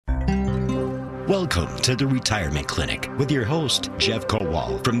Welcome to the Retirement Clinic with your host, Jeff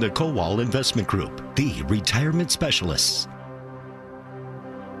Kowal from the Kowal Investment Group, the retirement specialists.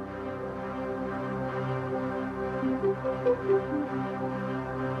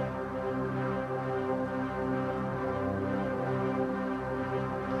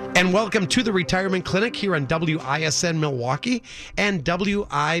 And welcome to the Retirement Clinic here on WISN Milwaukee and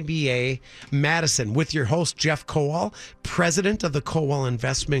WIBA Madison with your host, Jeff Kowal, president of the Kowal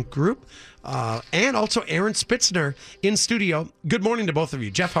Investment Group, and also Aaron Spitzner in studio. Good morning to both of you.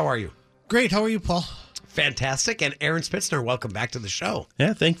 Jeff, how are you? Great. How are you, Paul? Fantastic. And Aaron Spitzner, welcome back to the show.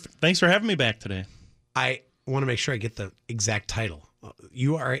 Yeah, thanks for having me back today. I want to make sure I get the exact title.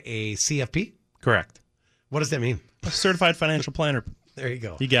 You are a CFP? Correct. What does that mean? A certified financial planner. There you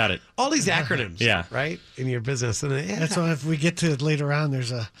go. You got it. All these acronyms, Yeah. right, in your business. And That's why if we get to it later on,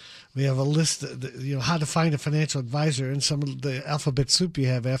 we have a list, how to find a financial advisor and some of the alphabet soup you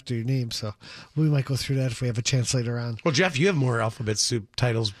have after your name. So we might go through that if we have a chance later on. Well, Jeff, you have more alphabet soup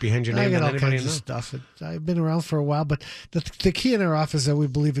titles behind your name I got than all anybody kinds of knows. stuff. I've been around for a while, but the key in our office is that we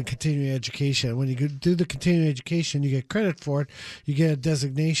believe in continuing education. When you do the continuing education, you get credit for it. You get a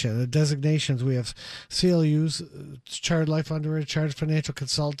designation. The designations, we have CLUs, Chartered Life Underwriter, Chartered Financial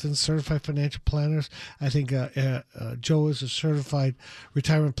Consultants, Certified Financial Planners. I think Joe is a Certified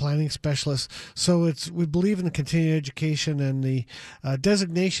Retirement Planning Specialist. So we believe in the continuing education, and the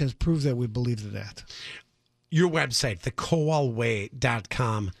designations prove that we believe in that. Your website,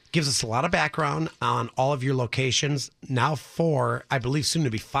 thekowalway.com, gives us a lot of background on all of your locations. Now 4, I believe soon to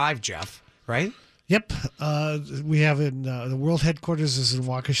be 5, Jeff, right? Yep. We have the world headquarters is in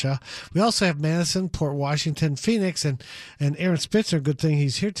Waukesha. We also have Madison, Port Washington, Phoenix, and Aaron Spitzer. Good thing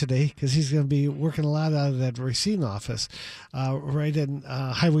he's here today because he's going to be working a lot out of that Racine office, right in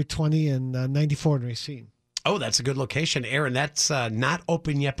Highway 20 and 94 in Racine. Oh, that's a good location. Aaron, that's not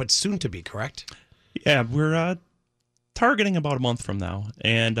open yet, but soon to be, correct? Yeah, we're targeting about a month from now.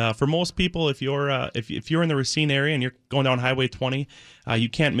 And for most people, if you're in the Racine area and you're going down Highway 20, you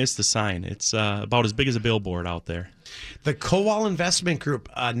can't miss the sign. It's about as big as a billboard out there. The Kowal Investment Group,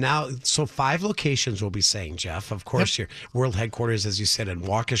 now, so 5 locations we'll be saying, Jeff. Of course, Your world headquarters, as you said, in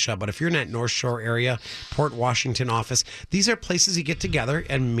Waukesha. But if you're in that North Shore area, Port Washington office, these are places you get together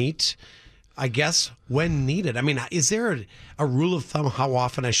and meet, I guess, when needed. I mean, is there a rule of thumb how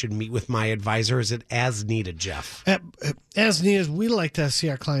often I should meet with my advisor? Is it as needed, Jeff? As needed, we like to see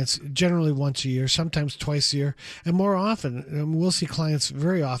our clients generally once a year, sometimes twice a year, and more often. We'll see clients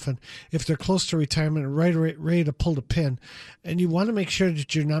very often if they're close to retirement and ready to pull the pin. And you want to make sure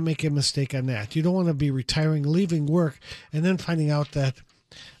that you're not making a mistake on that. You don't want to be retiring, leaving work, and then finding out that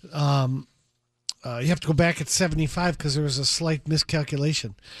you have to go back at 75 because there was a slight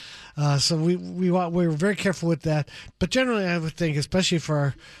miscalculation. So we're very careful with that. But generally, I would think, especially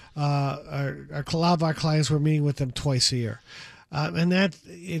for a lot of our clients, we're meeting with them twice a year. And that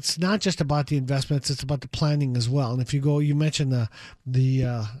it's not just about the investments; it's about the planning as well. And if you go, you mentioned the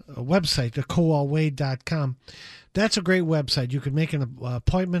website, thekowalway.com. That's a great website. You can make an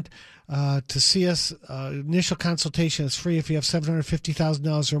appointment to see us. Initial consultation is free if you have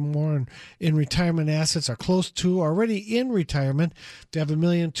 $750,000 or more in retirement assets, are close to, already in retirement. If you have $1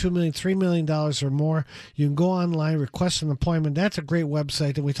 million, $2 million, $3 million or more, you can go online, request an appointment. That's a great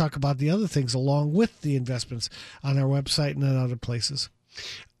website, and we talk about the other things along with the investments on our website and in other places.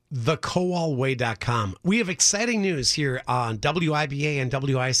 thekowalway.com. We have exciting news here on WIBA and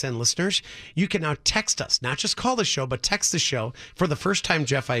WISN listeners. You can now text us, not just call the show, but text the show. For the first time,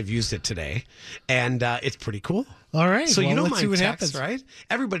 Jeff, I've used it today, and it's pretty cool. All right. So you don't mind what text, happens. right?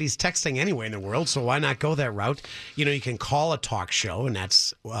 Everybody's texting anyway in the world, so why not go that route? You know, you can call a talk show, and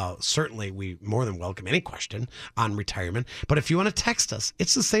that's certainly we more than welcome any question on retirement. But if you want to text us,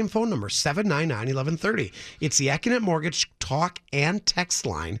 it's the same phone number, 799-1130. It's the Acunet Mortgage talk and text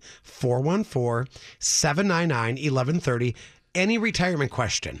line, 414-799-1130. Any retirement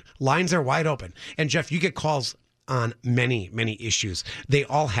question. Lines are wide open. And Jeff, you get calls on many, many issues. They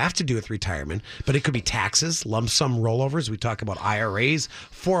all have to do with retirement, but it could be taxes, lump sum rollovers. We talk about IRAs,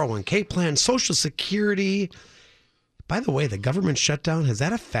 401k plans, Social Security. By the way, the government shutdown, has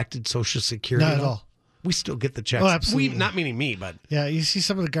that affected Social Security? Not at all. We still get the checks. Oh, absolutely. Not meaning me, but... Yeah, you see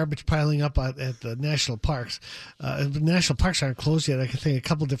some of the garbage piling up at the national parks. The national parks aren't closed yet. I can think a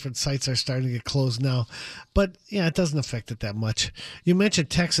couple different sites are starting to get closed now. But, yeah, it doesn't affect it that much. You mentioned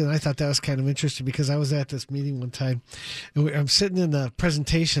text, and I thought that was kind of interesting because I was at this meeting one time. And I'm sitting in the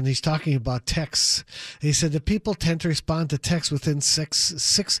presentation. He's talking about texts. And he said that people tend to respond to text within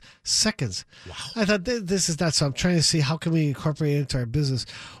six seconds. Wow. I thought, this is not so. I'm trying to see how can we incorporate it into our business.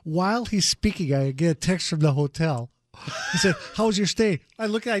 While he's speaking, I get a text from the hotel. He said, "How was your stay?"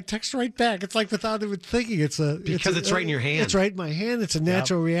 I text right back. It's like without even thinking. It's right in your hand. It's right in my hand. It's a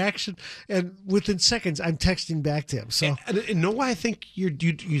natural reaction, and within seconds, I'm texting back to him. So, and know why I think you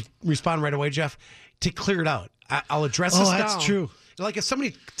respond right away, Jeff? To clear it out. I'll address this down. That's true. Like if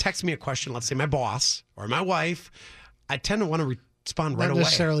somebody texts me a question, let's say my boss or my wife, I tend to want to respond right not away.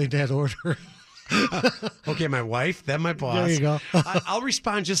 necessarily in that order. Okay, my wife, then my boss. There you go. I'll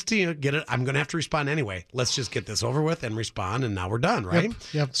respond just to get it. I'm going to have to respond anyway. Let's just get this over with and respond, and now we're done, right?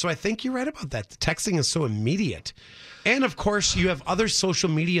 Yep. So I think you're right about that. The texting is so immediate. And, of course, you have other social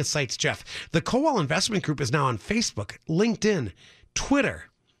media sites, Jeff. The Kowal Investment Group is now on Facebook, LinkedIn, Twitter.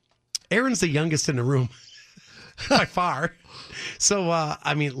 Aaron's the youngest in the room by far. So,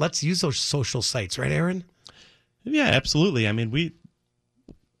 let's use those social sites, right, Aaron? Yeah, absolutely. I mean,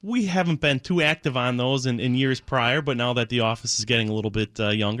 we haven't been too active on those in years prior, but now that the office is getting a little bit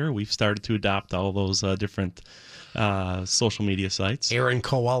younger, we've started to adopt all those different social media sites. Aaron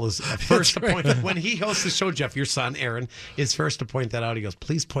Kowal is first to point that when he hosts the show, Jeff, your son, Aaron, is first to point that out. He goes,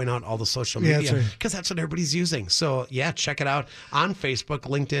 please point out all the social media because that's what everybody's using. So, yeah, check it out on Facebook,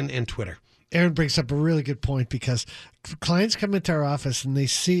 LinkedIn, and Twitter. Aaron brings up a really good point because clients come into our office and they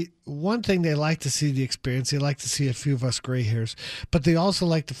see one thing. They like to see the experience. They like to see a few of us gray hairs, but they also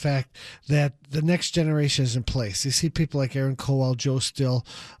like the fact that the next generation is in place. They see people like Aaron Kowal, Joe Still,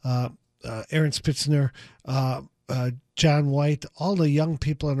 Aaron Spitzner, John White, all the young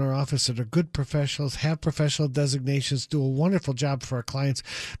people in our office that are good professionals, have professional designations, do a wonderful job for our clients.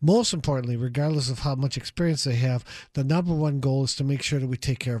 Most importantly, regardless of how much experience they have, the number one goal is to make sure that we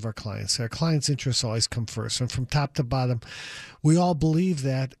take care of our clients. Our clients' interests always come first. And from top to bottom, we all believe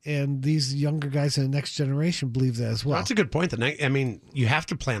that, and these younger guys in the next generation believe that as well. That's a good point. You have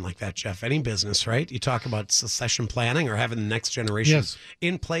to plan like that, Jeff. Any business, right? You talk about succession planning or having the next generation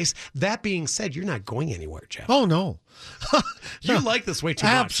in place. That being said, you're not going anywhere, Jeff. Oh, no. You like this way too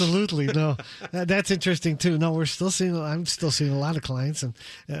much. Absolutely. No, that's interesting too. No, I'm still seeing a lot of clients,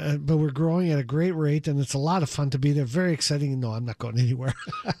 but we're growing at a great rate, and it's a lot of fun to be there. Very exciting. No, I'm not going anywhere.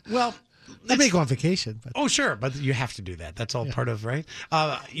 Well, I may go on vacation. But. Oh, sure. But you have to do that. That's all part of, right?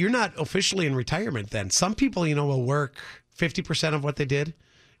 You're not officially in retirement then. Some people, will work 50% of what they did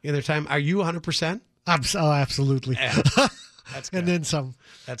in their time. Are you 100%? Oh, absolutely. Yeah. That's good. And then some.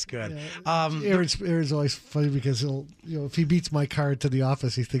 That's good. Aaron's always funny because he'll, if he beats my card to the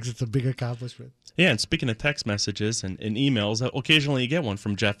office, he thinks it's a big accomplishment. Yeah, and speaking of text messages and emails, occasionally you get one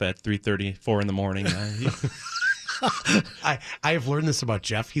from Jeff at 3:30, 4 in the morning. I have learned this about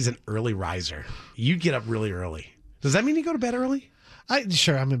Jeff. He's an early riser. You get up really early. Does that mean you go to bed early?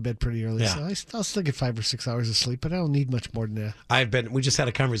 I'm in bed pretty early, Yeah. so I'll still get 5 or 6 hours of sleep, but I don't need much more than that. We just had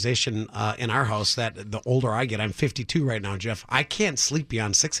a conversation in our house that the older I get, I'm 52 right now, Jeff, I can't sleep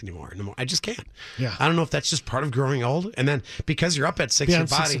beyond 6 anymore. I just can't. Yeah. I don't know if that's just part of growing old. And then because you're up at 6, Beyond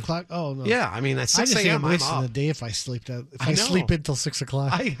your body. 6 o'clock? Oh, no. Yeah, at 6 I just think a.m. I'm wasting I'm the up. day if I sleep I know. sleep until 6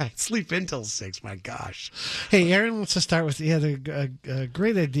 o'clock. I sleep until 6, my gosh. Hey, Aaron wants to start with, he had a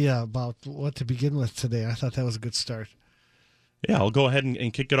great idea about what to begin with today. I thought that was a good start. Yeah, I'll go ahead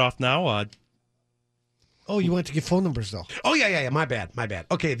and kick it off now. Oh, you went to get phone numbers, though. Oh, yeah. My bad.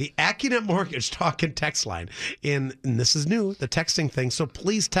 Okay, the AccuNet Mortgage talk and text line. And this is new, the texting thing, so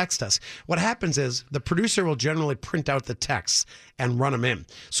please text us. What happens is the producer will generally print out the texts and run them in.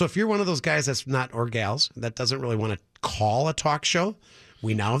 So if you're one of those guys or gals that doesn't really want to call a talk show,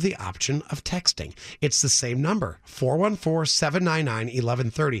 we now have the option of texting. It's the same number,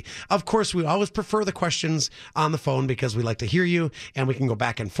 414-799-1130. Of course, we always prefer the questions on the phone because we like to hear you and we can go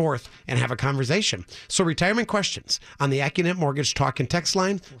back and forth and have a conversation. So retirement questions on the AccuNet Mortgage talk and text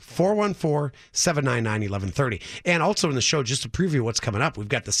line, 414-799-1130. And also in the show, just to preview what's coming up, we've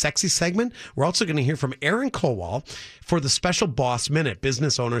got the sexy segment. We're also going to hear from Aaron Kowal for the special Boss Minute,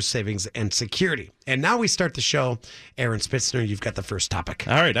 Business Owners, Savings, and Security. And now we start the show. Aaron Spitzner, you've got the first topic.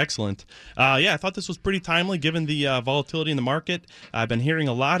 All right, excellent. I thought this was pretty timely given the volatility in the market. I've been hearing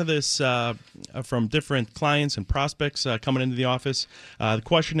a lot of this from different clients and prospects coming into the office. The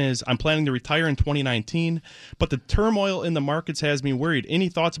question is, I'm planning to retire in 2019, but the turmoil in the markets has me worried. Any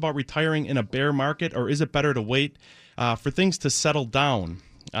thoughts about retiring in a bear market, or is it better to wait for things to settle down?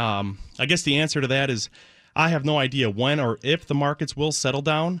 I guess the answer to that is I have no idea when or if the markets will settle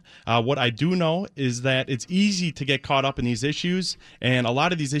down. What I do know is that it's easy to get caught up in these issues, and a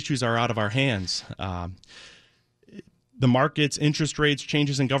lot of these issues are out of our hands. The markets, interest rates,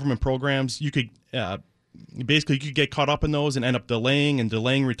 changes in government programs, you could get caught up in those and end up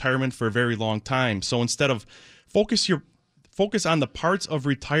delaying retirement for a very long time. So instead of focus focus on the parts of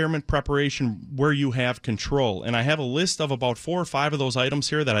retirement preparation where you have control. And I have a list of about 4 or 5 of those items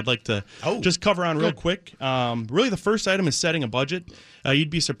here that I'd like to just cover on real quick. Really, the first item is setting a budget. You'd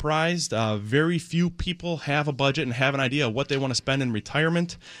be surprised. Very few people have a budget and have an idea of what they want to spend in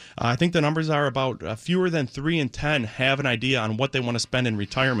retirement. I think the numbers are about fewer than 3 in 10 have an idea on what they want to spend in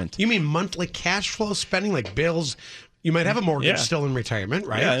retirement. You mean monthly cash flow spending, like bills? You might have a mortgage still in retirement,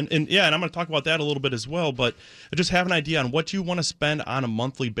 right? Yeah, and I'm going to talk about that a little bit as well, but just have an idea on what you want to spend on a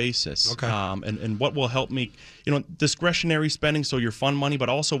monthly basis. Okay. And what will help me, discretionary spending, so your fun money, but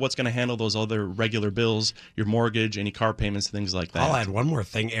also what's going to handle those other regular bills, your mortgage, any car payments, things like that. I'll add one more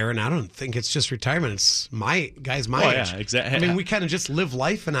thing, Aaron. I don't think it's just retirement. It's my age. Yeah, exactly. I mean, we kind of just live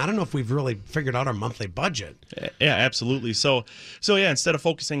life, and I don't know if we've really figured out our monthly budget. Yeah, absolutely. So yeah, instead of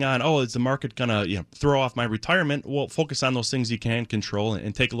focusing on, is the market going to throw off my retirement, well, focus on those things you can control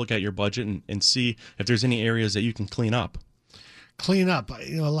and take a look at your budget and see if there's any areas that you can clean up. Clean up.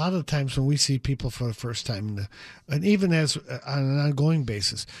 A lot of the times when we see people for the first time, and even as on an ongoing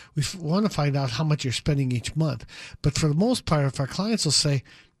basis, we want to find out how much you're spending each month. But for the most part, if our clients will say,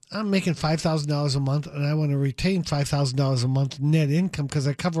 I'm making $5,000 a month and I want to retain $5,000 a month net income because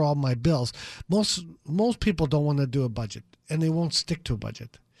I cover all my bills, most people don't want to do a budget, and they won't stick to a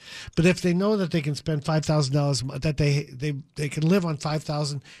budget. But if they know that they can spend $5,000 a month, that they can live on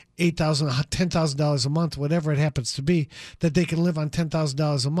 $5,000, $8,000, $10,000 a month, whatever it happens to be, that they can live on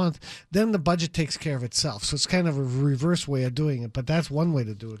 $10,000 a month, then the budget takes care of itself. So it's kind of a reverse way of doing it. But that's one way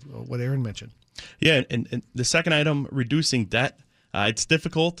to do it, what Aaron mentioned. Yeah, and the second item, reducing debt. It's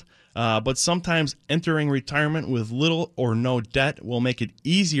difficult, but sometimes entering retirement with little or no debt will make it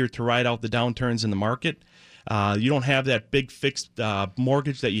easier to ride out the downturns in the market. You don't have that big fixed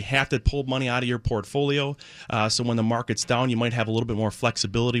mortgage that you have to pull money out of your portfolio. So when the market's down, you might have a little bit more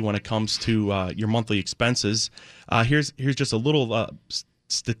flexibility when it comes to your monthly expenses. Here's just a little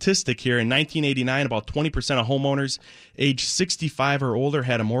statistic here. In 1989, about 20% of homeowners age 65 or older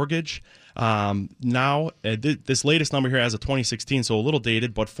had a mortgage. Now, this latest number here has a 2016, so a little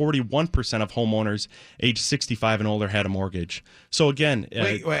dated, but 41% of homeowners age 65 and older had a mortgage. So again...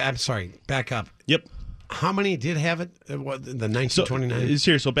 Wait, I'm sorry. Back up. Yep. How many did have it? The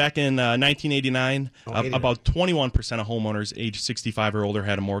 1929? So back in 1989, about 21% of homeowners age 65 or older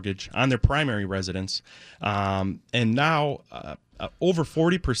had a mortgage on their primary residence. And now over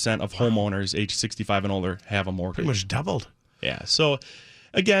 40% of homeowners age 65 and older have a mortgage. Pretty much doubled. Yeah. So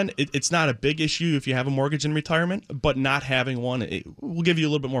again, it's not a big issue if you have a mortgage in retirement, but not having one will give you a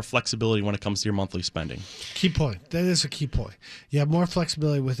little bit more flexibility when it comes to your monthly spending. Key point. That is a key point. You have more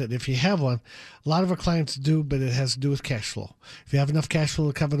flexibility with it. If you have one, a lot of our clients do, but it has to do with cash flow. If you have enough cash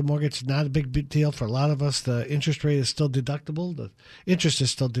flow to cover the mortgage, it's not a big deal. For a lot of us, the interest rate is still deductible. The interest is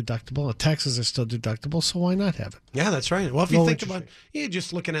still deductible. The taxes are still deductible, so why not have it? Yeah, that's right. Well, if you think about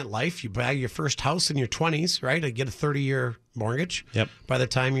just looking at life, you buy your first house in your 20s, right? And get a 30-year mortgage. Yep. By the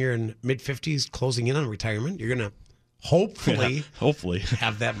time you're in mid-50s, closing in on retirement, you're going to hopefully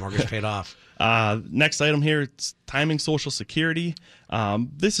have that mortgage paid off. Next item here, it's timing Social Security.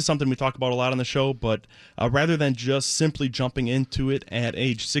 This is something we talk about a lot on the show, but rather than just simply jumping into it at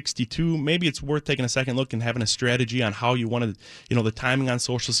age 62, maybe it's worth taking a second look and having a strategy on how you want to, the timing on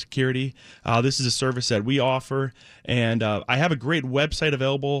Social Security. This is a service that we offer, and I have a great website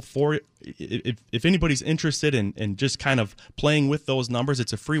available for it. If anybody's interested in just kind of playing with those numbers,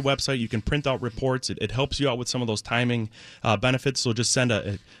 it's a free website. You can print out reports. It helps you out with some of those timing benefits. So just send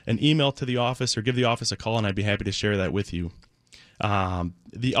an email to the office or give the office a call, and I'd be happy to share that with you.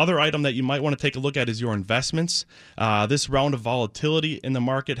 The other item that you might want to take a look at is your investments. This round of volatility in the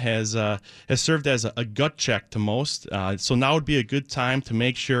market has served as a gut check to most. So now would be a good time to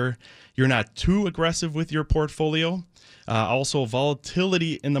make sure you're not too aggressive with your portfolio. Also,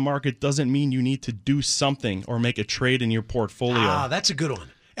 volatility in the market doesn't mean you need to do something or make a trade in your portfolio. That's a good one.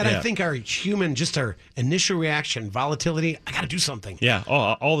 And I think our initial reaction, volatility, I got to do something. Yeah,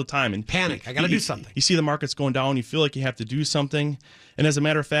 all the time. And panic, I got to do something. You see the market's going down, you feel like you have to do something. And as a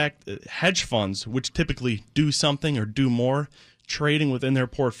matter of fact, hedge funds, which typically do something or do more, trading within their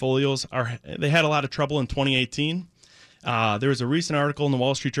portfolios, they had a lot of trouble in 2018. There was a recent article in the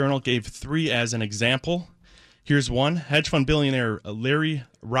Wall Street Journal, gave 3 as an example. Here's one. Hedge fund billionaire Larry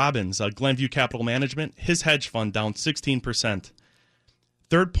Robbins, Glenview Capital Management, his hedge fund down 16%.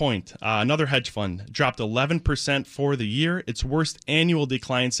 Third point, another hedge fund dropped 11% for the year, its worst annual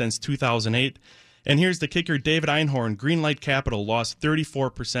decline since 2008. And here's the kicker, David Einhorn, Greenlight Capital, lost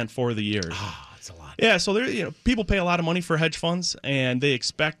 34% for the year. That's a lot. Yeah, so people pay a lot of money for hedge funds, and they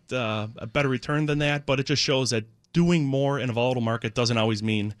expect a better return than that, but it just shows that doing more in a volatile market doesn't always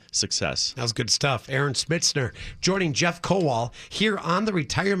mean success. That was good stuff. Aaron Spitzner joining Jeff Kowal here on the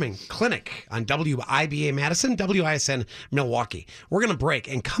Retirement Clinic on WIBA Madison, WISN Milwaukee. We're going to break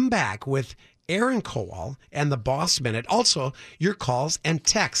and come back with Aaron Kowal and the Boss Minute. Also, your calls and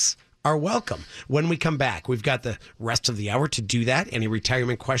texts are welcome. When we come back, we've got the rest of the hour to do that. Any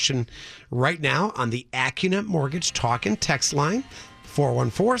retirement question right now on the AccuNet Mortgage talk and text line,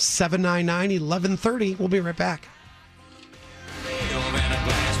 414-799-1130. We'll be right back.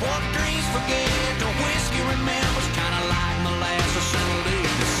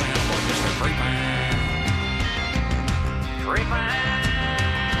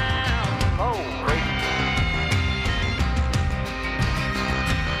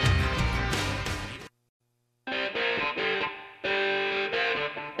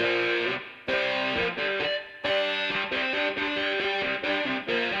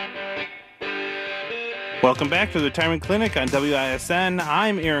 Welcome back to the Retirement Clinic on WISN.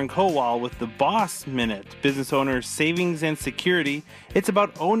 I'm Aaron Kowal with the Boss Minute, business owner's savings and security. It's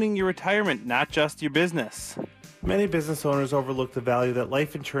about owning your retirement, not just your business. Many business owners overlook the value that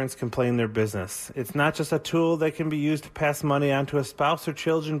life insurance can play in their business. It's not just a tool that can be used to pass money on to a spouse or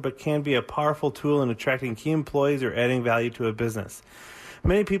children, but can be a powerful tool in attracting key employees or adding value to a business.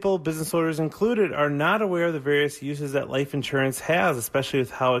 Many people, business owners included, are not aware of the various uses that life insurance has, especially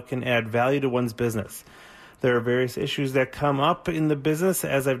with how it can add value to one's business. There are various issues that come up in the business,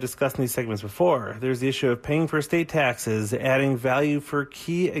 as I've discussed in these segments before. There's the issue of paying for estate taxes, adding value for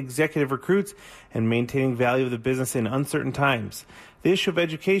key executive recruits, and maintaining value of the business in uncertain times. The issue of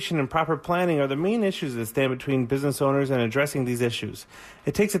education and proper planning are the main issues that stand between business owners and addressing these issues.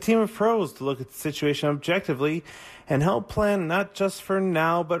 It takes a team of pros to look at the situation objectively and help plan not just for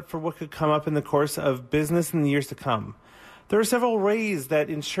now, but for what could come up in the course of business in the years to come. There are several ways that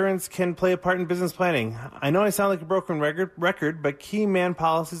insurance can play a part in business planning. I know I sound like a broken record, but key man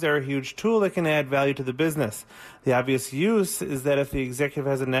policies are a huge tool that can add value to the business. The obvious use is that if the executive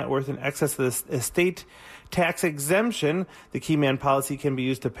has a net worth in excess of the estate tax exemption, the key man policy can be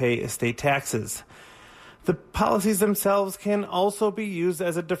used to pay estate taxes. The policies themselves can also be used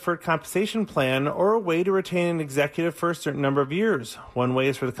as a deferred compensation plan or a way to retain an executive for a certain number of years. One way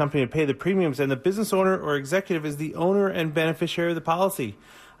is for the company to pay the premiums, and the business owner or executive is the owner and beneficiary of the policy.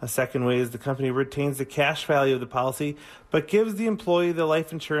 A second way is the company retains the cash value of the policy, but gives the employee the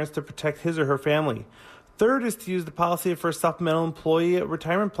life insurance to protect his or her family. Third is to use the policy for a supplemental employee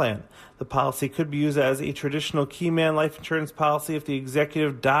retirement plan. The policy could be used as a traditional key man life insurance policy if the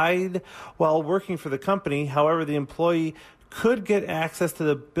executive died while working for the company. However, the employee could get access to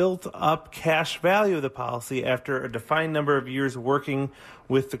the built-up cash value of the policy after a defined number of years working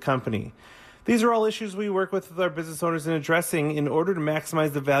with the company. These are all issues we work with our business owners in addressing in order to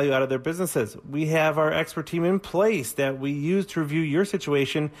maximize the value out of their businesses. We have our expert team in place that we use to review your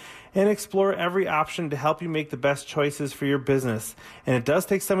situation and explore every option to help you make the best choices for your business. And it does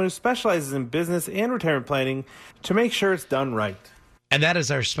take someone who specializes in business and retirement planning to make sure it's done right. And that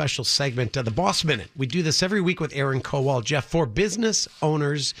is our special segment, the Boss Minute. We do this every week with Aaron Kowal, Jeff, for business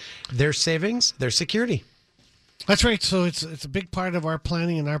owners, their savings, their security. That's right. So it's a big part of our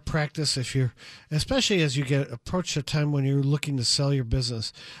planning and our practice. Especially as you get approached a time when you're looking to sell your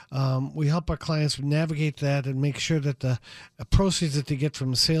business, we help our clients navigate that and make sure that the proceeds that they get from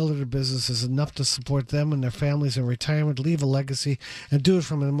the sale of their business is enough to support them and their families in retirement, leave a legacy, and do it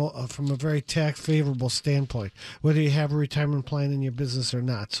from a very tax favorable standpoint, whether you have a retirement plan in your business or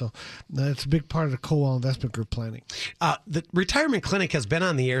not. So it's a big part of the Kowal Investment Group planning. The Retirement Clinic has been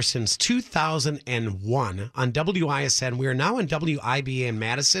on the air since 2001 on WISN. We are now in WIBA in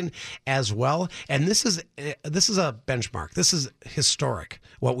Madison as well. And this is a benchmark. This is historic,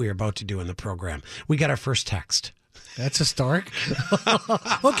 what we are about to do in the program. We got our first text. That's historic.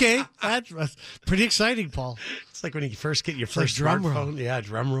 Okay. That's pretty exciting, Paul. It's like when you first get your first smartphone. Roll. Yeah,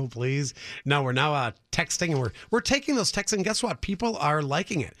 drum roll, please. No, we're now texting, and we're taking those texts, and guess what? People are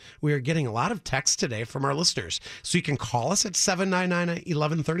liking it. We are getting a lot of texts today from our listeners. So you can call us at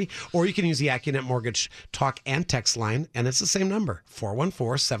 799-1130, or you can use the AccuNet Mortgage talk and text line, and it's the same number,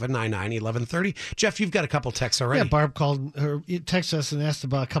 414-799-1130. Jeff, you've got a couple texts already. Yeah, Barb texted us and asked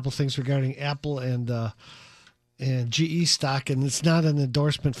about a couple things regarding Apple and GE stock, and it's not an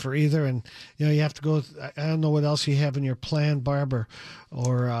endorsement for either. And you have to go. I don't know what else you have in your plan, Barb,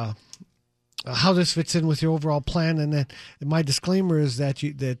 or how this fits in with your overall plan, and then my disclaimer is that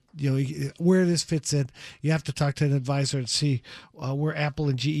where this fits in, you have to talk to an advisor and see where Apple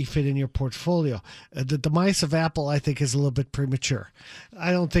and GE fit in your portfolio. The demise of Apple, I think, is a little bit premature.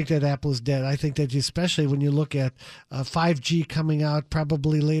 I don't think that Apple is dead. I think that especially when you look at 5G coming out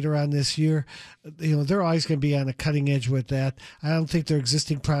probably later on this year, they're always going to be on the cutting edge with that. I don't think their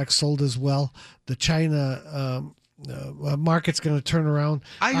existing products sold as well. The China market's going to turn around.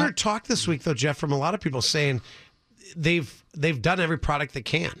 I heard talk this week, though, Jeff, from a lot of people saying they've done every product they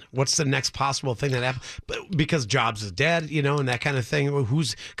can. What's the next possible thing that Apple? Because Jobs is dead, and that kind of thing.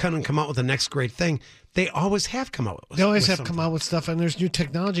 Who's going to come out with the next great thing? They always have come out with. They always have come out with stuff, and there's new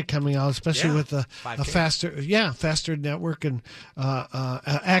technology coming out, especially with a faster network and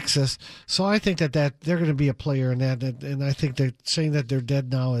access. So I think that they're going to be a player in that, and I think that saying that they're dead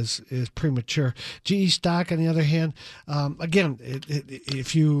now is premature. GE stock, on the other hand, again,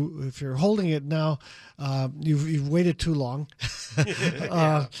 if you're holding it now, you've waited too long.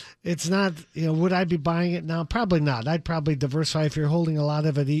 It's not. Would I be buying it now? Probably not. I'd probably diversify. If you're holding a lot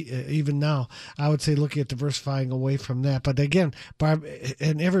of it, even now, I would say looking at diversifying away from that. But again, Barb,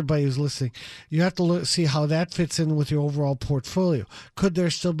 and everybody who's listening, you have to see how that fits in with your overall portfolio. Could there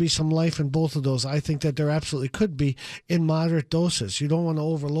still be some life in both of those? I think that there absolutely could be in moderate doses. You don't want to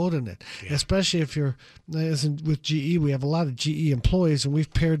overload in it, especially if you're, as in with GE, we have a lot of GE employees, and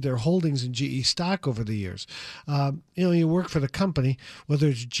we've paired their holdings in GE stock over the years. You work for the company, whether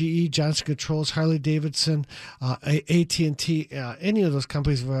it's GE, Johnson Controls, Harley Davidson, AT&T, any of those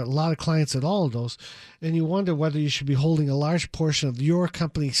companies. We have a lot of clients at all of those, and you wonder whether you should be holding a large portion of your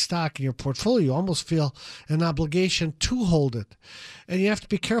company's stock in your portfolio. You almost feel an obligation to hold it, and you have to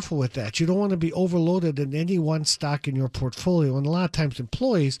be careful with that. You don't want to be overloaded in any one stock in your portfolio, and a lot of times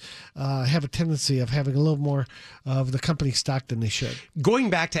employees have a tendency of having a little more of the company stock than they should. Going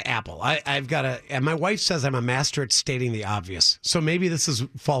back to Apple, I've got and my wife says I'm a master at stating the obvious, so maybe this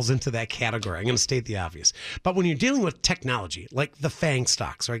falls into that category. I'm going to state the obvious. But when you're dealing with technology, like the FANG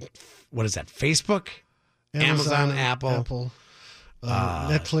stocks, right? What is that? Facebook, Amazon, Apple,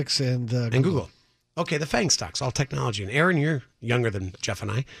 Netflix, and Google. Okay, the FANG stocks, all technology. And Aaron, you're younger than Jeff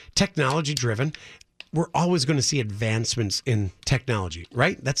and I. Technology driven. We're always going to see advancements in technology,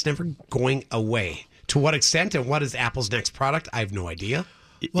 right? That's never going away. To what extent and what is Apple's next product? I have no idea.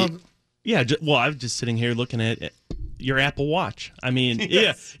 Well, I'm just sitting here looking at your Apple Watch. I mean,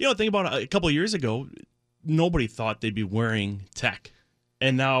 yes. Think about a couple of years ago, nobody thought they'd be wearing tech.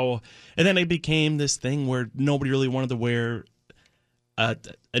 And then it became this thing where nobody really wanted to wear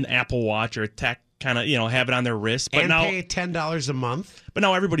an Apple Watch or a tech kind of, have it on their wrist. But and now, pay $10 a month. But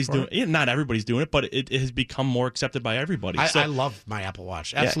now everybody's doing it. Not everybody's doing it, but it has become more accepted by everybody. I love my Apple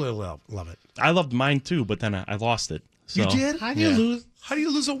Watch. Absolutely love it. I loved mine too, but then I lost it. So, you did? How do you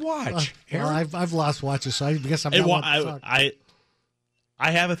lose a watch? Well, I've lost watches, so I guess I'm not. I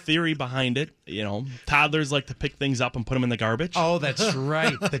have a theory behind it. Toddlers like to pick things up and put them in the garbage. Oh, that's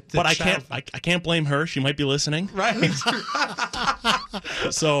right. But I can't blame her. She might be listening. Right.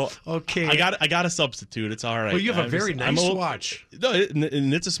 So okay, I got a substitute. It's all right. Well, you have a very nice watch. No,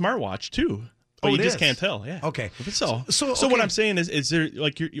 and it's a smartwatch too. But you just can't tell. Yeah. Okay. So okay. What I'm saying is there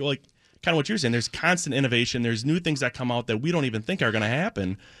you're like kind of what you're saying. There's constant innovation. There's new things that come out that we don't even think are going to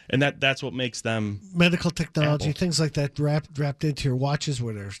happen, and that's what makes them medical technology, Apple. Things like that wrapped into your watches,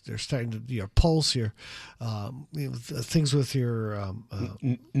 where they're starting to your pulse, your things with your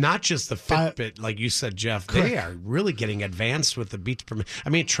not just the Fitbit, like you said, Jeff. Correct. They are really getting advanced with the beats per minute. I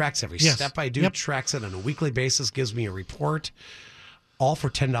mean, it tracks every step I do. Yep. Tracks it on a weekly basis. Gives me a report, all for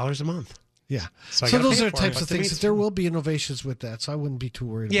 $10 a month. Yeah. So those are types of things that there will be innovations with that. So I wouldn't be too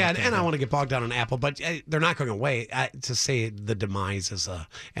worried about that. And I want to get bogged down on Apple, but they're not going away. To say the demise is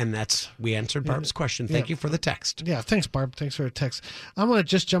we answered Barb's question. Thank you for the text. Yeah, thanks, Barb. Thanks for the text. I'm going to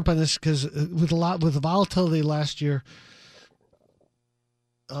just jump on this because with the volatility last year,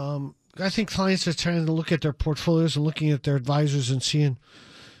 I think clients are trying to look at their portfolios and looking at their advisors and seeing,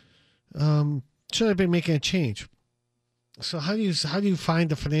 should I be making a change? So how do you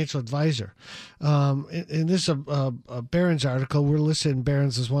find a financial advisor? And this is a Barron's article. We're listed in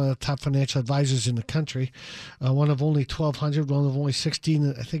Barron's as one of the top financial advisors in the country, one of only 1,200, one of only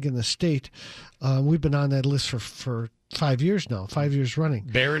 16, I think, in the state. We've been on that list for 5 years now, 5 years running.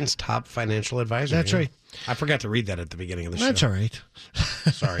 Barron's top financial advisor. That's right. I forgot to read that at the beginning of the show. That's all right.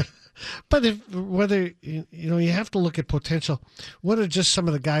 Sorry. But you have to look at potential. What are just some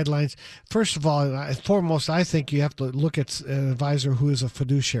of the guidelines? First of all, foremost, I think you have to look at an advisor who is a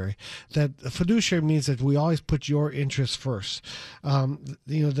fiduciary. That a fiduciary means that we always put your interests first.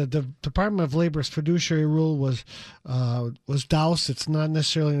 The Department of Labor's fiduciary rule was doused. It's not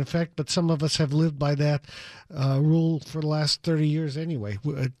necessarily in effect, but some of us have lived by that rule for the last 30 years anyway.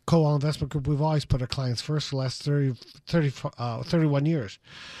 At Kowal Investment Group, we've always put our clients first for the last 31 years.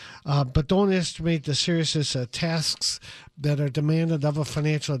 But don't estimate the seriousness of tasks that are demanded of a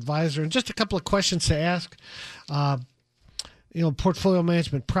financial advisor. And just a couple of questions to ask. Portfolio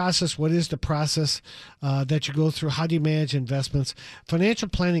management process. What is the process that you go through? How do you manage investments? Financial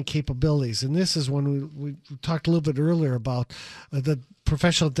planning capabilities. And this is when we talked a little bit earlier about the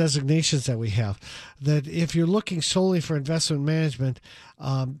professional designations that we have. That if you're looking solely for investment management,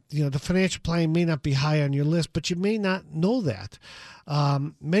 the financial planning may not be high on your list, but you may not know that.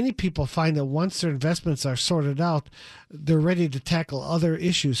 Many people find that once their investments are sorted out, they're ready to tackle other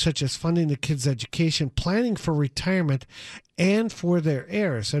issues such as funding the kids' education, planning for retirement, and for their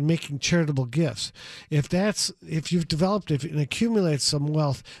heirs, and making charitable gifts. If you've developed and accumulated some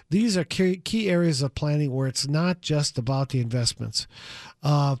wealth, these are key areas of planning where it's not just about the investments.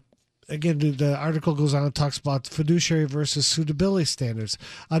 Again, the article goes on and talks about fiduciary versus suitability standards.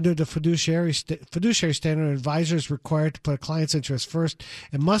 Under the fiduciary standard, advisors are required to put a client's interest first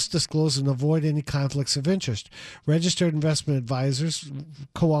and must disclose and avoid any conflicts of interest. Registered investment advisors,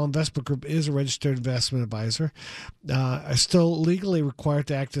 Kowal Investment Group is a registered investment advisor, are still legally required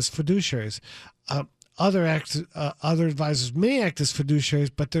to act as fiduciaries. Other advisors may act as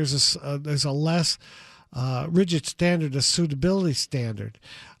fiduciaries, but there's a less rigid standard, a suitability standard.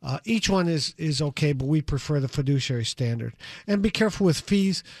 Each one is okay, but we prefer the fiduciary standard. And be careful with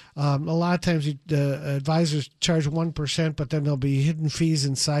fees. A lot of times advisors charge 1%, but then there'll be hidden fees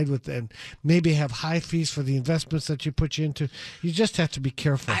inside and maybe have high fees for the investments that you put you into. You just have to be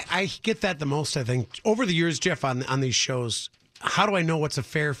careful. I get that the most, I think. Over the years, Jeff, on these shows, how do I know what's a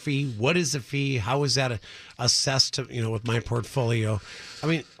fair fee? What is a fee? How is that assessed with my portfolio? I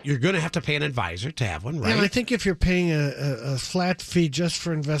mean, you're going to have to pay an advisor to have one, right? And I think if you're paying a flat fee just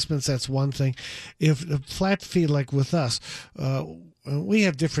for investments, that's one thing. If a flat fee like with us, we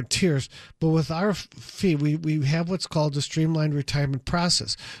have different tiers, but with our fee, we have what's called the streamlined retirement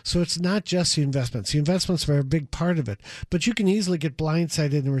process. So it's not just the investments. The investments are a big part of it, but you can easily get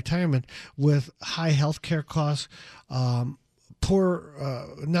blindsided in retirement with high health care costs, not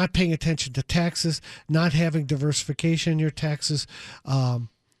paying attention to taxes, not having diversification in your taxes,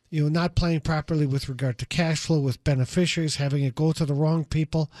 not planning properly with regard to cash flow with beneficiaries, having it go to the wrong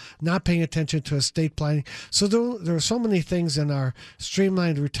people, not paying attention to estate planning. So there are so many things in our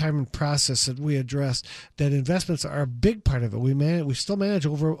streamlined retirement process that we address that investments are a big part of it. We still manage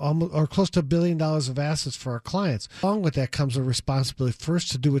over almost or close to $1 billion of assets for our clients. Along with that comes a responsibility,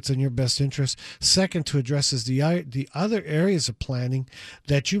 first, to do what's in your best interest. Second, to address the other areas of planning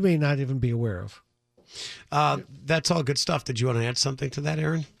that you may not even be aware of. That's all good stuff. Did you want to add something to that,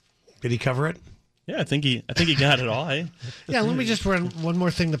 Aaron? Did he cover it? Yeah, I think he got it all. Yeah, let me just run one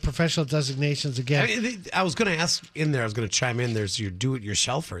more thing, the professional designations again. I was going to ask in there, I was going to chime in, there's your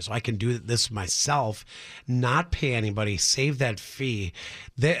do-it-yourselfers. So I can do this myself, not pay anybody, save that fee.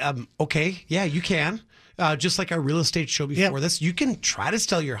 Okay, yeah, you can. Just like our real estate show before this, you can try to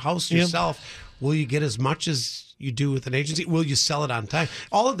sell your house yourself. Yep. Will you get as much as you do with an agency? Will you sell it on time?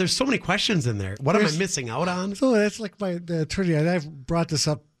 There's so many questions in there. What am I missing out on? So that's like the attorney, and I've brought this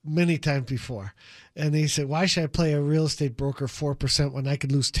up many times before. And he said, why should I pay a real estate broker 4% when I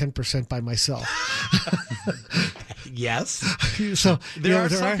could lose 10% by myself? Yes. So there are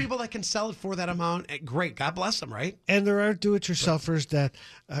some people that can sell it for that amount. Great. God bless them, right? And there are do-it-yourselfers that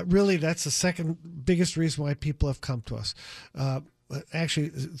really, that's the second biggest reason why people have come to us. Actually,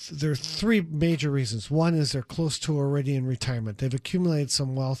 there are three major reasons. One is they're close to already in retirement. They've accumulated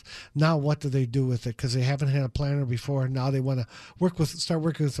some wealth. Now what do they do with it? Because they haven't had a planner before, and now they want to start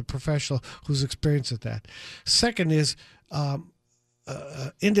working with a professional who's experienced at that. Second is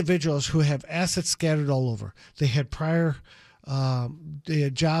individuals who have assets scattered all over. They had they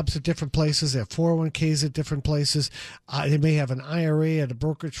had jobs at different places. They have 401ks at different places. They may have an IRA at a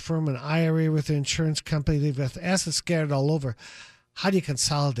brokerage firm, an IRA with an insurance company. They've got assets scattered all over. How do you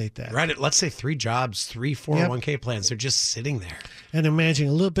consolidate that? Right. Let's say 3 jobs, 3 401k plans. They're just sitting there. And they're managing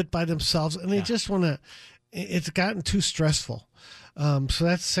a little bit by themselves. And they just want to, it's gotten too stressful. So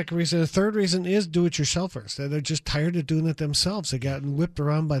that's the second reason. The third reason is do-it-yourselfers. They're just tired of doing it themselves. They've gotten whipped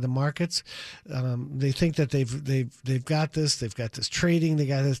around by the markets. They think that they've got this. They've got this trading. They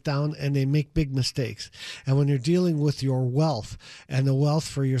got this down, and they make big mistakes. And when you're dealing with your wealth and the wealth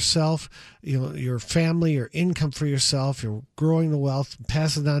for yourself, your family, your income for yourself, you're growing the wealth,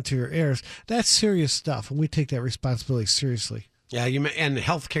 passing it on to your heirs. That's serious stuff, and we take that responsibility seriously. Yeah, and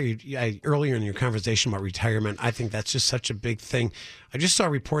healthcare. Earlier in your conversation about retirement, I think that's just such a big thing. I just saw a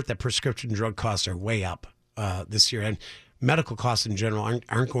report that prescription drug costs are way up this year, and medical costs in general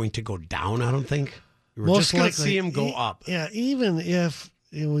aren't going to go down. I don't think. We're Most just going to likely, see them go up. Yeah, even if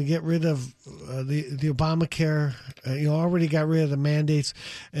we get rid of the Obamacare, already got rid of the mandates,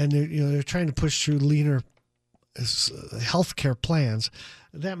 and they're trying to push through leaner healthcare plans.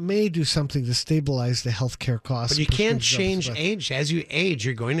 That may do something to stabilize the healthcare costs. But you can't change age. As you age,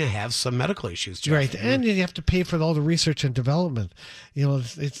 you're going to have some medical issues, Jeff. Right, and you have to pay for all the research and development.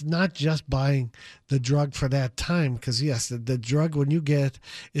 It's not just buying the drug for that time, because, yes, the drug, when you get it,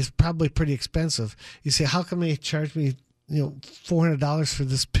 is probably pretty expensive. You say, how come they charge me $400 for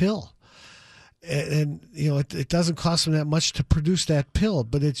this pill? And it doesn't cost them that much to produce that pill,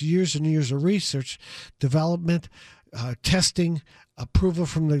 but it's years and years of research, development, testing, approval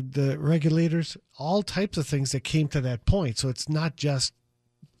from the regulators, all types of things that came to that point. So it's not just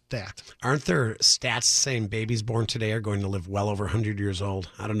that. Aren't there stats saying babies born today are going to live well over 100 years old?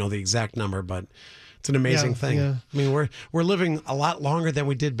 I don't know the exact number, but it's an amazing thing. Yeah. I mean, we're living a lot longer than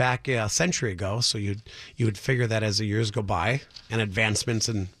we did back a century ago. So you would figure that as the years go by and advancements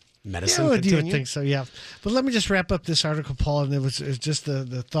in medicine you would think so, yeah. But let me just wrap up this article, Paul, and it was just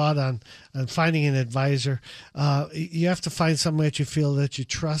the thought on finding an advisor. You have to find someone that you feel that you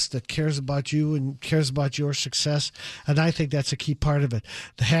trust, that cares about you and cares about your success, and I think that's a key part of it.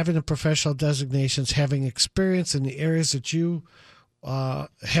 Having the professional designations, having experience in the areas that you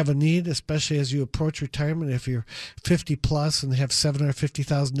have a need, especially as you approach retirement. If you're 50 plus and have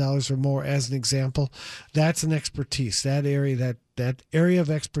 $750,000 or more, as an example, that's an expertise. That area of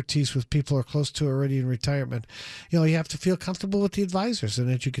expertise with people who are close to already in retirement. You have to feel comfortable with the advisors, and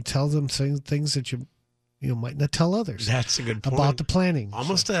that you can tell them things that you might not tell others. That's a good point. About the planning.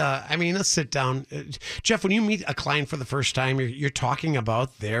 Almost, let's sit down. Jeff, when you meet a client for the first time, you're talking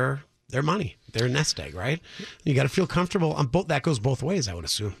about their money, their nest egg, right? You got to feel comfortable on both. That goes both ways, I would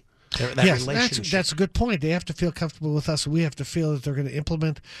assume. Yes, that's a good point. They have to feel comfortable with us. We have to feel that they're going to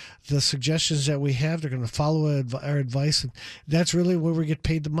implement the suggestions that we have. They're going to follow our advice, and that's really where we get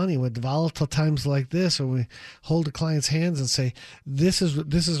paid the money. With volatile times like this, when we hold the client's hands and say, "This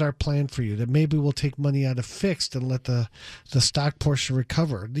is our plan for you." That maybe we'll take money out of fixed and let the stock portion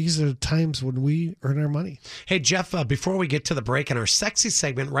recover. These are the times when we earn our money. Hey, Jeff, before we get to the break in our sexy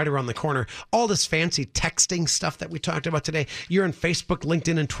segment right around the corner, all this fancy texting stuff that we talked about today, you're on Facebook,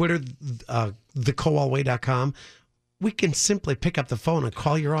 LinkedIn, and Twitter. thekowalway.com. We can simply pick up the phone and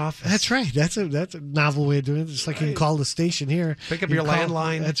call your office. That's right. That's a novel way of doing it. Just like you can call the station here. Pick up your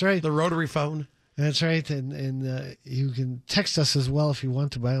landline. That's right. The rotary phone. That's right. And you can text us as well if you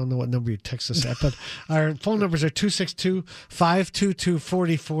want to, but I don't know what number you text us at. But our phone numbers are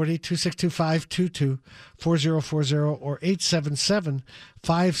 262-522-4040, 262-522-4040, or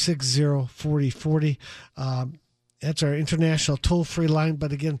 877-560-4040. That's our international toll-free line.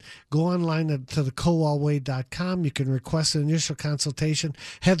 But again, go online to thekowalway.com. You can request an initial consultation.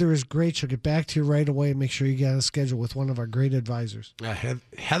 Heather is great. She'll get back to you right away and make sure you get on a schedule with one of our great advisors.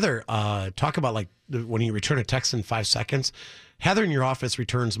 Heather, talk about like when you return a text in 5 seconds. Heather in your office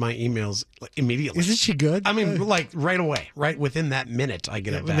returns my emails immediately. Isn't she good? I mean, like right away, right within that minute, I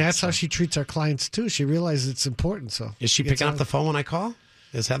get it back. And that's how she treats our clients too. She realizes it's important. So is she picking up the phone when I call?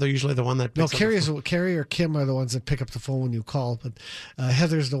 Is Heather usually the one that picks up the phone? Carrie or Kim are the ones that pick up the phone when you call, but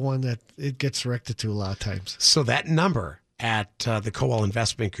Heather's the one that it gets directed to a lot of times. So that number at the Kowal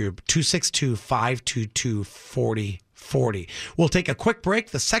Investment Group, 262-522-4040. We'll take a quick break,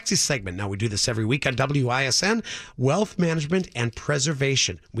 the sexy segment. Now, we do this every week on WISN, Wealth Management and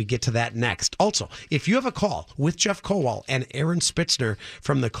Preservation. We get to that next. Also, if you have a call with Jeff Kowal and Aaron Spitzner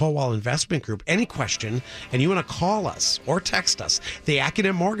from the Kowal Investment Group, any question, and you want to call us or text us, the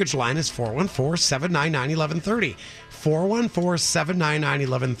Accident Mortgage line is 414-799-1130.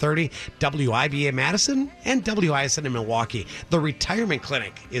 414-799-1130, WIBA Madison and WISN in Milwaukee. The Retirement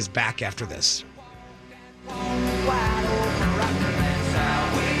Clinic is back after this. Wide open rocker, that's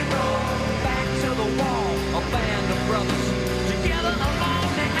how we roll. Back to the wall, a band of brothers together along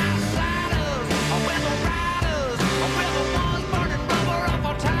the outsiders. We're the riders, we're the ones burning rubber off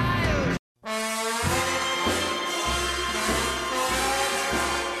our tires.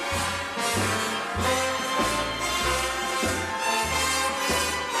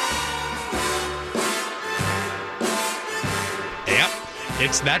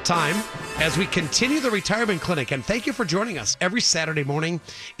 It's that time as we continue the retirement clinic. And thank you for joining us every Saturday morning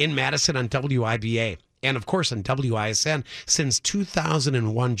in Madison on WIBA. And of course on WISN since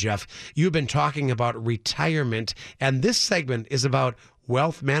 2001, Jeff. You've been talking about retirement. And this segment is about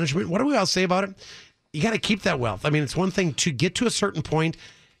wealth management. What do we all say about it? You got to keep that wealth. I mean, it's one thing to get to a certain point.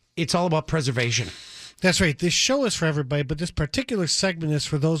 It's all about preservation. That's right. This show is for everybody, but this particular segment is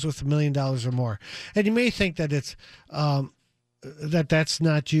for those with $1 million or more. And you may think that it's that's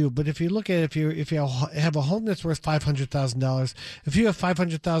not you, but if you look at it, if you have a home that's worth $500,000, if you have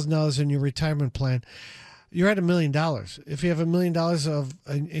 $500,000 in your retirement plan, you're at $1 million. If you have $1 million of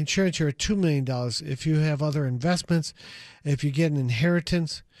insurance, you're at $2 million. If you have other investments, if you get an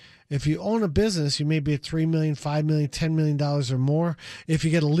inheritance, if you own a business, you may be at $3 million, $5 million, $10 million or more. If you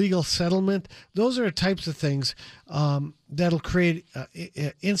get a legal settlement, those are the types of things that'll create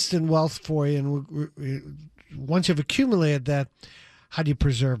instant wealth for you. And once you've accumulated that, how do you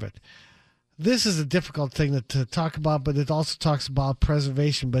preserve it? This is a difficult thing to talk about, but it also talks about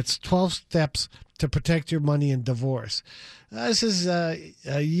preservation. But it's 12 steps to protect your money in divorce. This is a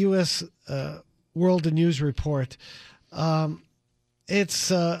U.S. World News report.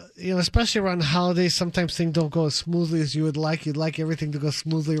 It's, especially around the holidays, sometimes things don't go as smoothly as you would like. You'd like everything to go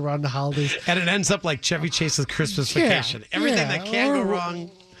smoothly around the holidays. And it ends up like Chevy Chase's Christmas Vacation. Everything that can go wrong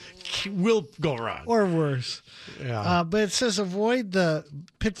will go wrong. Or worse. Yeah. But it says avoid the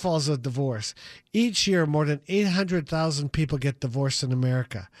pitfalls of divorce. Each year, more than 800,000 people get divorced in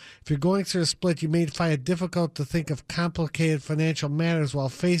America. If you're going through a split, you may find it difficult to think of complicated financial matters while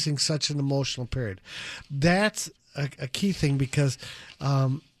facing such an emotional period. That's a key thing because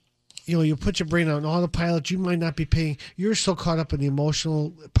you put your brain on autopilot. You might not be paying. You're so caught up in the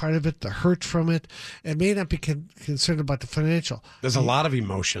emotional part of it, the hurt from it, and may not be concerned about the financial. There's a lot of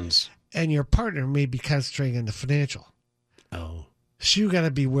emotions. And your partner may be concentrating on the financial. Oh. So you got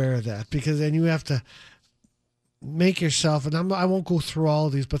to be aware of that because then you have to make yourself, and I won't go through all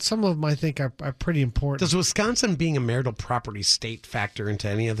of these, but some of them I think are pretty important. Does Wisconsin being a marital property state factor into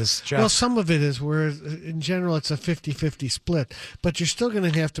any of this, Jeff? Well, some of it is, whereas in general it's a 50-50 split, but you're still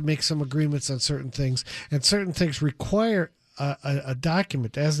going to have to make some agreements on certain things, and certain things require a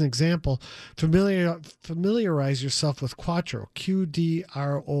document. As an example, familiarize yourself with Quatro,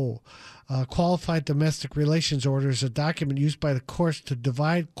 QDRO. Qualified Domestic Relations Order is a document used by the courts to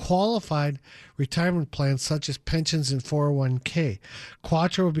divide qualified retirement plans such as pensions and 401k.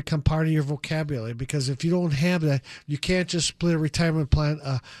 Quatro will become part of your vocabulary because if you don't have that, you can't just split a retirement plan,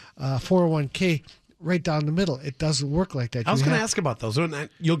 401k, right down the middle. It doesn't work like that. I was going to ask about those.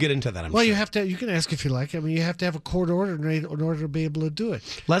 You'll get into that, I'm sure. You have to. You can ask if you like. I mean, you have to have a court order in order to be able to do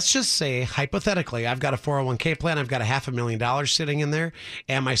it. Let's just say, hypothetically, I've got a 401k plan. I've got $500,000 sitting in there,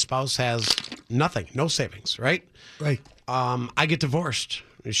 and my spouse has nothing, no savings, right? Right. I get divorced.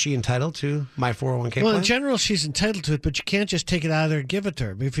 Is she entitled to my 401k plan? Well, in general, she's entitled to it, but you can't just take it out of there and give it to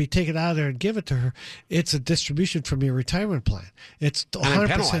her. If you take it out of there and give it to her, it's a distribution from your retirement plan. It's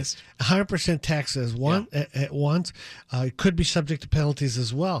 100% taxes at once. It could be subject to penalties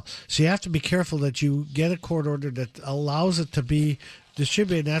as well. So you have to be careful that you get a court order that allows it to be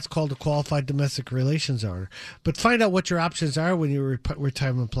distributed, and that's called a Qualified Domestic Relations Order. But find out what your options are when you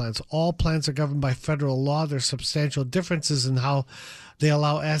retirement plans. All plans are governed by federal law. There's substantial differences in how they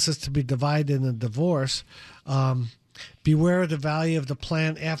allow assets to be divided in a divorce. Beware of the value of the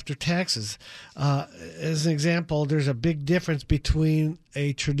plan after taxes. As an example, there's a big difference between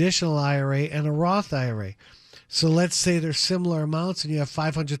a traditional IRA and a Roth IRA. So let's say there's similar amounts and you have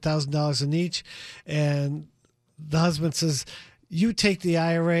 $500,000 in each, and the husband says, you take the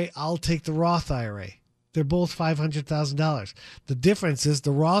IRA, I'll take the Roth IRA. They're both $500,000. The difference is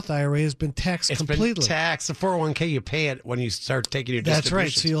the Roth IRA has been taxed completely. It's been taxed. The 401k, you pay it when you start taking your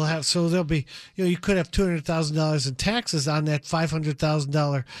distributions. That's right. So there'll be, you could have $200,000 in taxes on that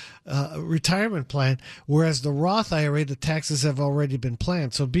 $500,000 retirement plan, whereas the Roth IRA, the taxes have already been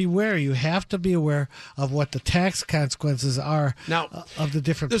planned. So beware. You have to be aware of what the tax consequences are of the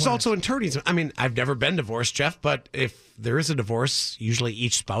different There's plans. also attorneys. I mean, I've never been divorced, Jeff, but if there is a divorce, usually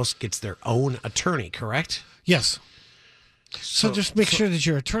each spouse gets their own attorney, correct? Yes. So just make sure that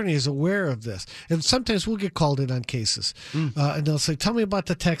your attorney is aware of this. And sometimes we'll get called in on cases. And they'll say, tell me about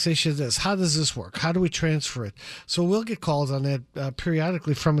the taxation of this. How does this work? How do we transfer it? So we'll get calls on that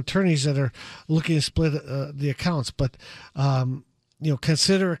periodically from attorneys that are looking to split the accounts. But,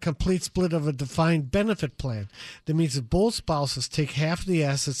 consider a complete split of a defined benefit plan. That means that both spouses take half of the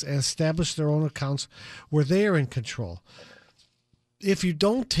assets and establish their own accounts where they are in control. If you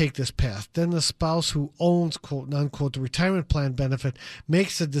don't take this path, then the spouse who owns, quote unquote, the retirement plan benefit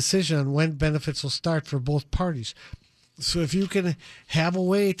makes a decision on when benefits will start for both parties. So if you can have a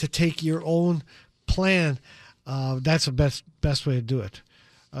way to take your own plan, that's the best way to do it.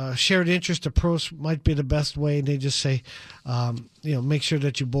 Shared interest approach might be the best way. And they just say, make sure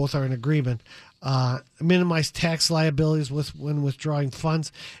that you both are in agreement. Minimize tax liabilities when withdrawing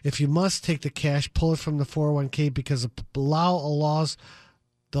funds. If you must take the cash, pull it from the 401k because the law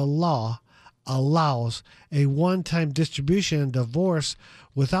allows a one-time distribution in divorce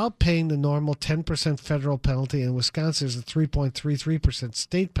without paying the normal 10% federal penalty. In Wisconsin, there's a 3.33%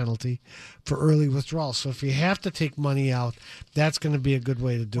 state penalty for early withdrawal. So if you have to take money out, that's going to be a good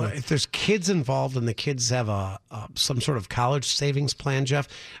way to do it. If there's kids involved and the kids have some sort of college savings plan, Jeff,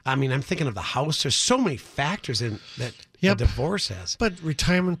 I mean, I'm thinking of the house. There's so many factors in that a divorce has. But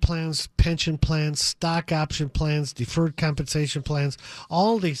retirement plans, pension plans, stock option plans, deferred compensation plans,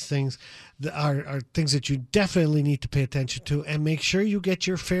 all these things are things that you definitely need to pay attention to, and make sure you get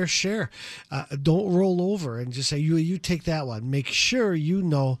your fair share. Don't roll over and just say, you take that one. Make sure you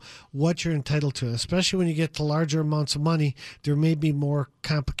know what you're entitled to, especially when you get to larger amounts of money. There may be more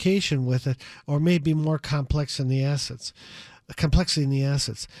complication with it, or may be more complexity in the assets.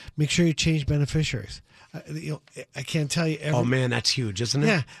 Make sure you change beneficiaries. I can't tell you. Oh man, that's huge, isn't it?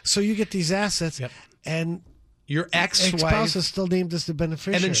 Yeah. So you get these assets, and your ex-wife spouse is still named as the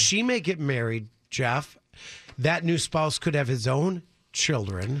beneficiary, and then she may get married, Jeff. That new spouse could have his own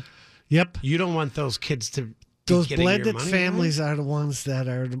children. Yep. You don't want those kids to. Those blended families are the ones that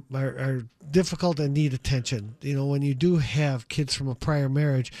are difficult and need attention. When you do have kids from a prior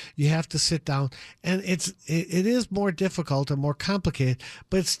marriage, you have to sit down, and it is more difficult and more complicated,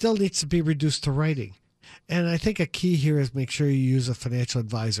 but it still needs to be reduced to writing. And I think a key here is make sure you use a financial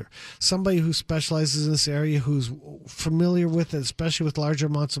advisor, somebody who specializes in this area, who's familiar with it, especially with larger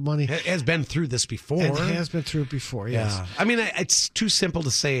amounts of money. Has been through this before. And has been through it before, yes. Yeah. I mean, it's too simple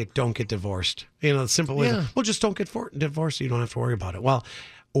to say don't get divorced. The simple way, well, just don't get divorced. You don't have to worry about it. Well,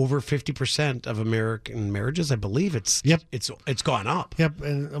 over 50% of American marriages, I believe it's gone up. Yep,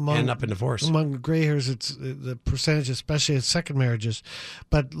 and end up in divorce. Among gray hairs, it's the percentage, especially in second marriages.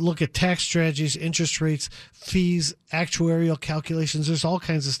 But look at tax strategies, interest rates, fees, actuarial calculations. There's all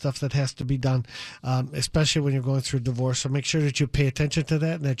kinds of stuff that has to be done, especially when you're going through divorce. So make sure that you pay attention to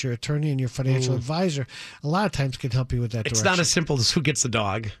that, and that your attorney and your financial advisor a lot of times can help you with that. It's not as simple as who gets the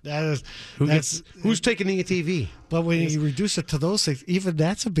dog. Who's taking the ATV. But when you reduce it to those things, even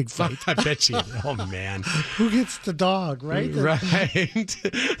that's a big fight. I bet you. Oh man, who gets the dog? Right. Right.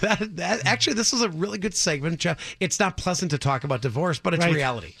 that actually, this is a really good segment, Jeff. It's not pleasant to talk about divorce, but it's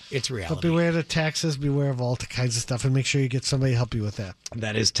reality. It's reality. But beware the taxes. Beware of all kinds of stuff, and make sure you get somebody to help you with that.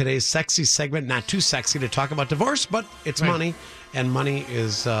 That is today's sexy segment. Not too sexy to talk about divorce, but it's money. And money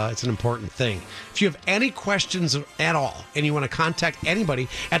is it's an important thing. If you have any questions at all and you want to contact anybody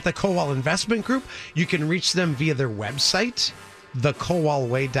at the Kowal Investment Group, you can reach them via their website,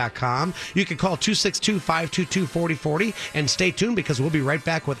 thekowalway.com. You can call 262-522-4040 and stay tuned because we'll be right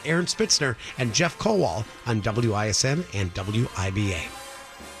back with Aaron Spitzner and Jeff Kowal on WISN and WIBA.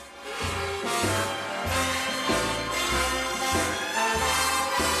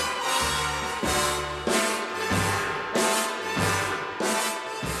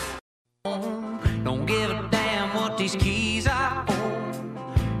 Don't give a damn what these keys are for.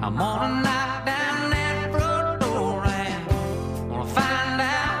 I'm gonna knock down that front door and gonna find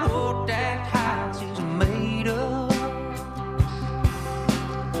out what that house is made of.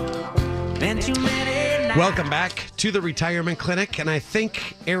 Been too many nights. Welcome back to the Retirement Clinic, and I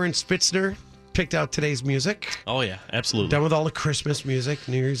think Aaron Spitzner picked out today's music. Oh yeah, absolutely. Done with all the Christmas music,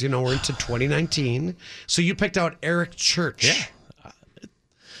 New Year's, we're into 2019. So you picked out Eric Church. Yeah.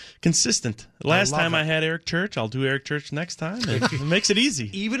 Consistent. Last time I had Eric Church, I'll do Eric Church next time. It makes it easy.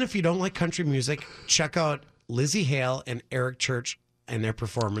 Even if you don't like country music, check out Lizzie Hale and Eric Church and their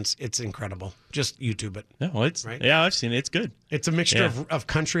performance. It's incredible. Just YouTube it. Yeah, well, I've seen it. It's good. It's a mixture of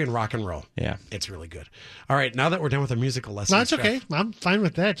country and rock and roll. Yeah. It's really good. All right, now that we're done with our musical lessons. No, it's okay. I'm fine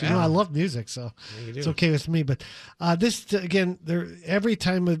with that. I love music, so it's okay with me. But this, again, every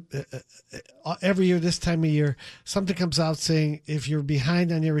year, this time of year, something comes out saying if you're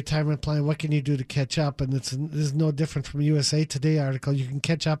behind on your retirement plan, what can you do to catch up? And this is no different from USA Today article. You can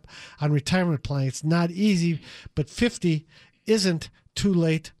catch up on retirement plan. It's not easy, but 50 isn't too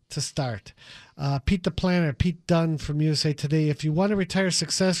late to start. Pete the Planner, Pete Dunn from USA Today. If you want to retire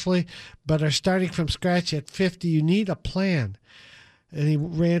successfully but are starting from scratch at 50, you need a plan. And he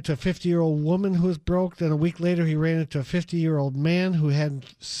ran into a 50-year-old woman who was broke. Then a week later, he ran into a 50-year-old man who hadn't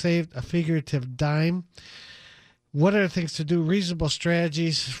saved a figurative dime. What are the things to do? Reasonable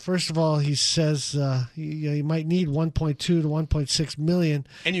strategies. First of all, he says you might need 1.2 to 1.6 million.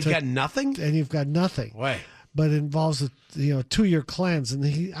 And you've got nothing? And you've got nothing. Wait. but it involves a 2-year cleanse.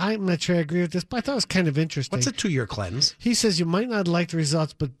 And I'm not sure I agree with this, but I thought it was kind of interesting. What's a 2-year cleanse? He says you might not like the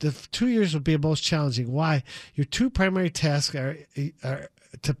results, but the 2 years will be most challenging. Why? Your 2 primary tasks are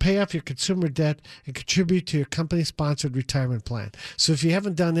to pay off your consumer debt and contribute to your company-sponsored retirement plan. So if you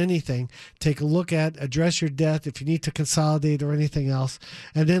haven't done anything, take a look at, address your debt if you need to consolidate or anything else,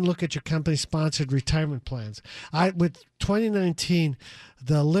 and then look at your company-sponsored retirement plans. With 2019,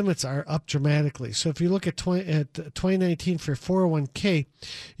 the limits are up dramatically. So if you look at 2019 for 401k,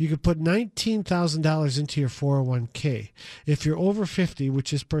 you could put $19,000 into your 401k. If you're over 50, which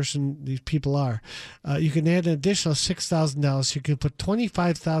these people are, you can add an additional $6,000. You can put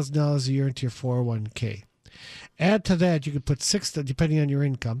 $25,000 a year into your 401k. Add to that, you can put depending on your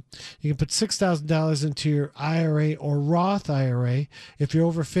income, you can put $6,000 into your IRA or Roth IRA. If you're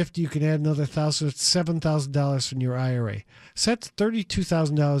over 50, you can add another $7,000 from your IRA. So that's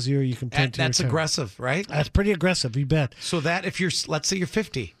 $32,000 a year you can put into That's retirement. aggressive, right? That's pretty aggressive, you bet. So that if let's say you're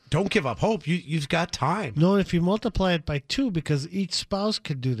 50, don't give up hope. You've got time. No, if you multiply it by 2, because each spouse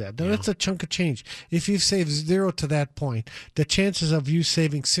could do that. Now, that's a chunk of change. If you've saved 0 to that point, the chances of you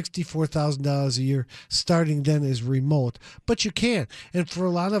saving $64,000 a year starting then is remote. But you can. And for a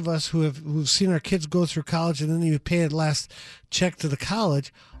lot of us who've seen our kids go through college and then you pay the last check to the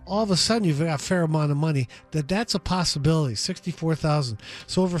college, all of a sudden you've got a fair amount of money. That's a possibility, $64,000.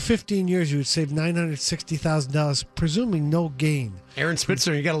 So over 15 years, you would save $960,000, presuming no gain. Aaron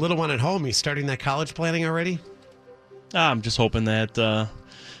Spitzer, you got a little one at home. You starting that college planning already? I'm just hoping that he'll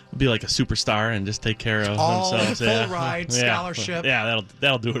be like a superstar and just take care of All themselves. full ride, scholarship. Yeah,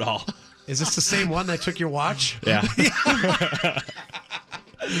 that'll do it all. Is this the same one that took your watch? Yeah.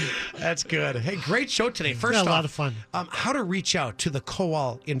 That's good. Hey, great show today. First Yeah, off, a lot of fun. How to reach out to the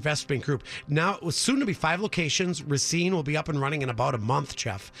Kowal Investment Group. Now, it was soon to be 5 locations. Racine will be up and running in about a month,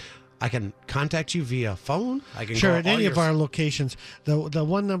 Jeff. I can contact you via phone. I can Sure, go at all any your- of our locations. The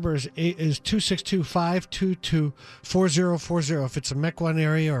one number is 262-522-4040. If it's a Mequon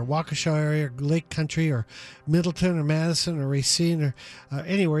area or Waukesha area, or Lake Country or Middleton or Madison or Racine or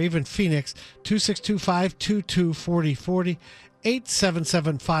anywhere, even Phoenix, 262-522-4040,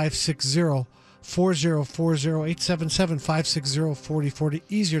 877-560-4040, 877-560-4040.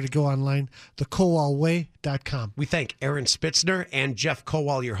 Easier to go online, thekowalway.com. We thank Aaron Spitzner and Jeff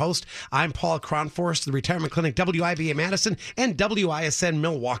Kowal, your host. I'm Paul Kronforst, the Retirement Clinic, WIBA Madison and WISN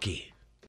Milwaukee.